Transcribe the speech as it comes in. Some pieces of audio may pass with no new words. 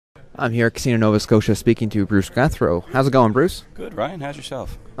I'm here at Casino Nova Scotia speaking to Bruce Guthro. How's it going, Bruce? Good, Ryan. How's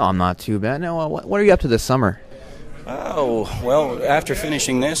yourself? Oh, I'm not too bad. Now, what are you up to this summer? Oh, well, after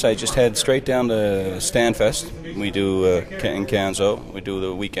finishing this, I just head straight down to Stanfest. We do in Canso. We do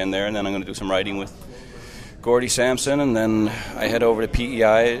the weekend there, and then I'm going to do some riding with Gordy Sampson, and then I head over to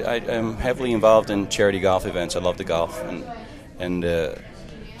PEI. I'm heavily involved in charity golf events. I love to golf, and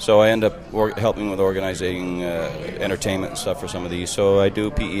so I end up helping with organizing entertainment and stuff for some of these. So I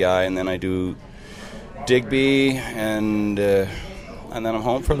do PEI, and then I do Digby, and then I'm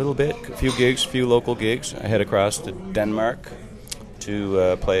home for a little bit, a few local gigs. I head across to Denmark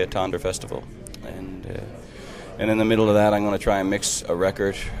to play at Tonder Festival, and in the middle of that, I'm going to try and mix a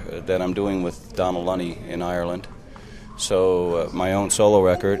record that I'm doing with Donald Lunny in Ireland. So my own solo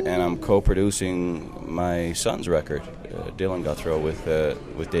record, and I'm co-producing my son's record, Dylan Guthro,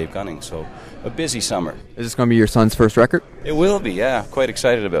 with Dave Gunning. So a busy summer. Is this going to be your son's first record? It will be, yeah. Quite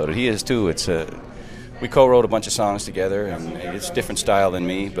excited about it. He is too. We co-wrote a bunch of songs together, and it's a different style than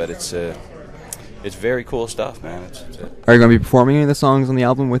me, but it's very cool stuff, man. Are you going to be performing any of the songs on the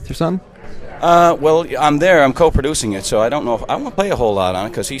album with your son? Well, I'm there. I'm co-producing it, so I don't know if I won't play a whole lot on it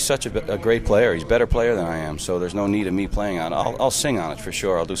because he's such a great player. He's a better player than I am, so there's no need of me playing on it. I'll sing on it for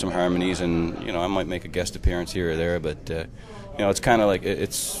sure. I'll do some harmonies, and I might make a guest appearance here or there. But it's kind of like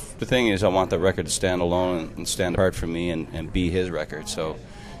it's the thing is I want the record to stand alone and stand apart from me and be his record. So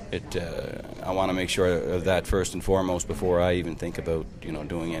I want to make sure of that first and foremost before I even think about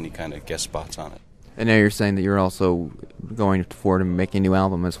doing any kind of guest spots on it. And now you're saying that you're also going forward and making a new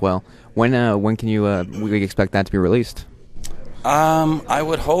album as well. When can we expect that to be released? I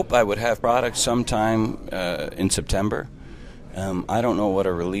would hope I would have product sometime in September. I don't know what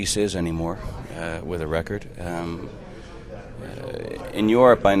a release is anymore with a record. In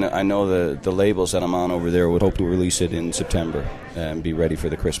Europe, I know the labels that I'm on over there would hope to release it in September and be ready for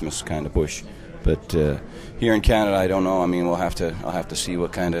the Christmas kind of push. But here in Canada, I don't know. I mean, I'll have to see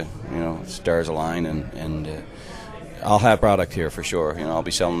what kind of stars align, and I'll have product here for sure. I'll be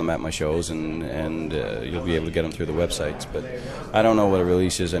selling them at my shows, and you'll be able to get them through the websites. But I don't know what a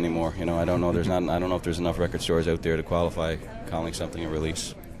release is anymore. I don't know. I don't know if there's enough record stores out there to qualify calling something a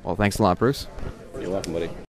release. Well, thanks a lot, Bruce. You're welcome, buddy.